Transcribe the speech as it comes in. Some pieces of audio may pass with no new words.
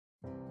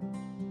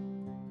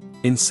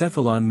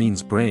Encephalon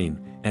means brain,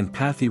 and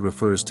pathy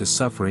refers to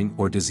suffering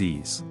or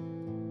disease.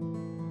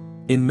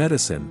 In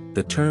medicine,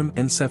 the term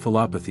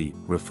encephalopathy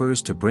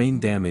refers to brain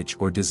damage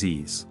or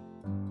disease.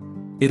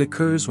 It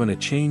occurs when a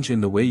change in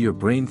the way your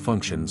brain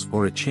functions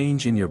or a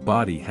change in your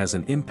body has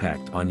an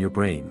impact on your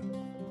brain.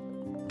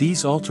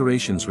 These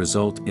alterations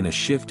result in a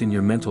shift in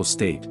your mental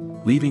state,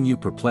 leaving you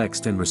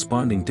perplexed and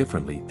responding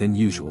differently than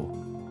usual.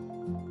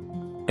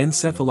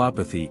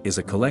 Encephalopathy is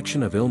a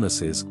collection of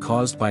illnesses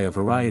caused by a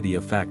variety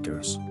of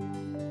factors.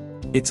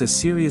 It's a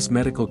serious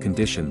medical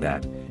condition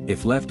that,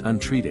 if left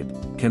untreated,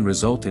 can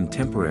result in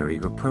temporary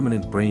or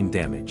permanent brain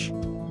damage.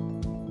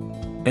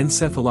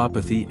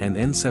 Encephalopathy and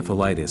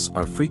encephalitis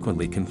are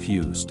frequently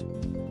confused.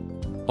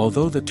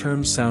 Although the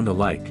terms sound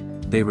alike,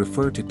 they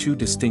refer to two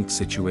distinct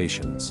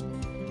situations.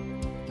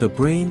 The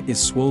brain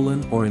is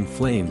swollen or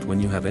inflamed when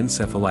you have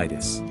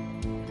encephalitis.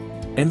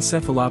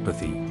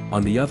 Encephalopathy,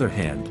 on the other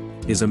hand,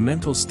 is a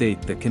mental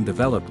state that can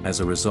develop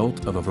as a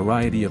result of a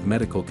variety of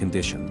medical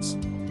conditions.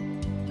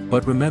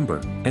 But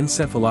remember,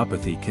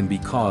 encephalopathy can be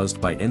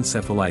caused by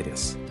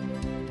encephalitis.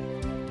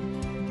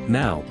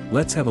 Now,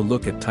 let's have a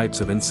look at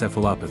types of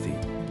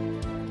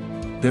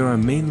encephalopathy. There are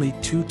mainly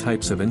two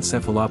types of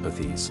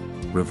encephalopathies,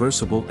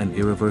 reversible and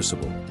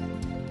irreversible.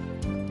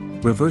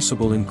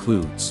 Reversible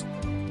includes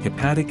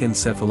hepatic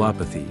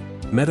encephalopathy,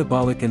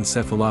 metabolic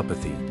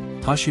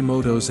encephalopathy,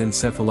 Hashimoto's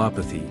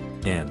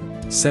encephalopathy,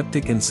 and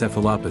septic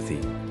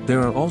encephalopathy.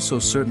 There are also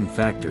certain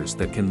factors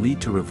that can lead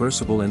to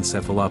reversible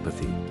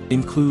encephalopathy,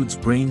 includes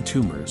brain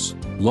tumors,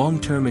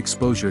 long-term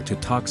exposure to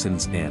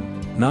toxins and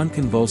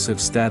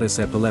non-convulsive status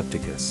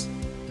epilepticus.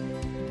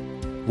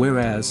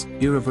 Whereas,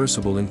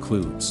 irreversible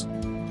includes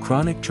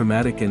chronic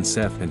traumatic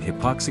enceph and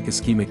hypoxic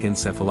ischemic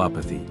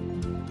encephalopathy.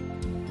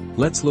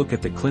 Let's look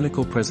at the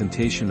clinical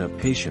presentation of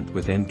patient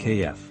with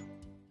NKF.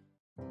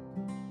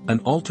 An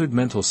altered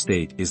mental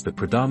state is the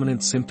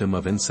predominant symptom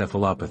of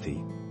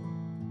encephalopathy.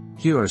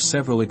 Here are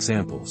several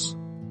examples.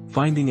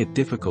 Finding it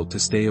difficult to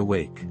stay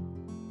awake.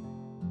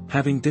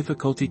 Having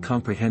difficulty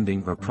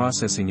comprehending or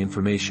processing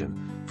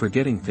information,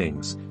 forgetting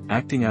things,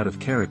 acting out of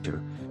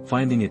character,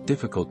 finding it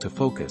difficult to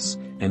focus,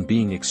 and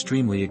being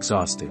extremely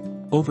exhausted.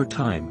 Over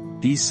time,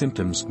 these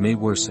symptoms may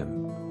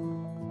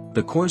worsen.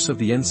 The course of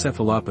the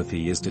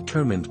encephalopathy is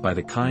determined by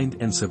the kind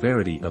and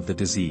severity of the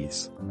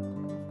disease.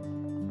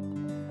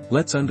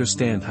 Let's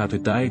understand how to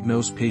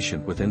diagnose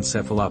patient with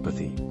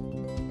encephalopathy.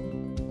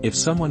 If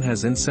someone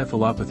has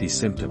encephalopathy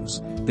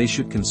symptoms, they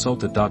should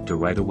consult a doctor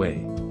right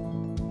away.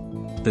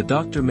 The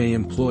doctor may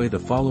employ the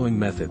following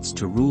methods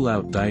to rule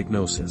out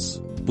diagnosis: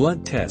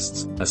 blood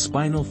tests, a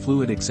spinal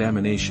fluid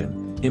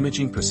examination,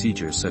 imaging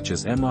procedures such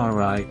as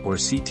MRI or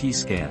CT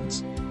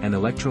scans, and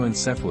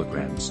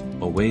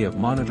electroencephalograms, a way of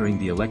monitoring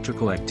the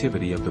electrical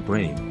activity of the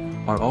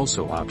brain, are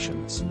also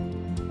options.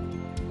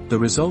 The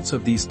results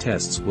of these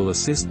tests will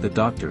assist the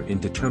doctor in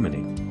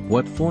determining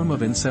what form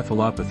of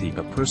encephalopathy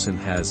a person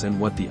has and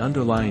what the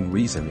underlying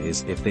reason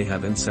is if they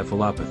have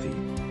encephalopathy.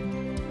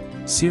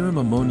 Serum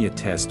ammonia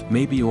test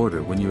may be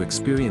ordered when you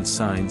experience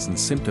signs and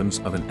symptoms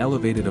of an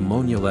elevated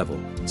ammonia level,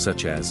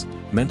 such as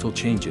mental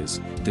changes,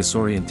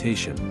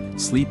 disorientation,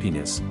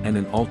 sleepiness, and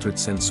an altered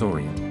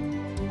sensorium.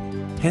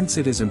 Hence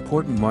it is an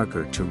important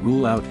marker to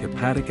rule out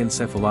hepatic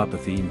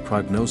encephalopathy in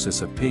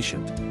prognosis of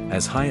patient,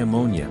 as high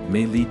ammonia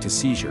may lead to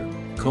seizure,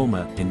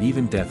 coma, and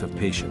even death of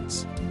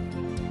patients.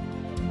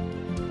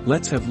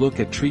 Let's have a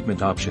look at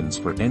treatment options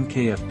for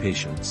NKF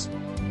patients.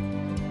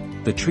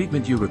 The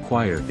treatment you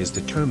require is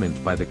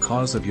determined by the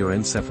cause of your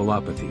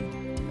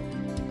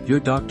encephalopathy. Your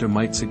doctor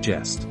might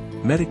suggest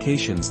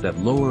medications that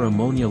lower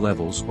ammonia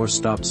levels or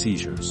stop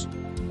seizures.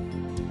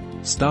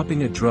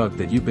 Stopping a drug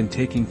that you've been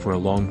taking for a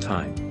long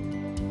time.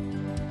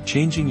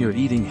 Changing your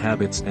eating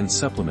habits and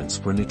supplements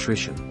for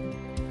nutrition.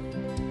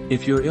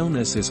 If your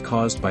illness is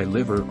caused by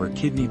liver or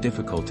kidney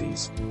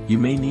difficulties, you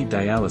may need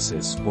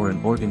dialysis or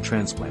an organ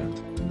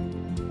transplant.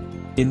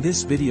 In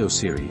this video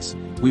series,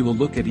 we will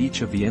look at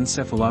each of the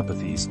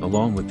encephalopathies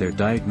along with their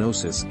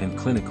diagnosis and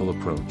clinical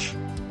approach.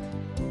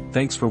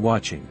 Thanks for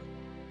watching.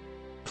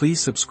 Please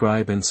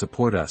subscribe and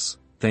support us,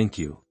 thank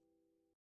you.